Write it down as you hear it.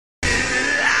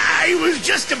I was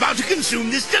just about to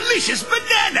consume this delicious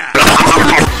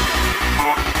banana.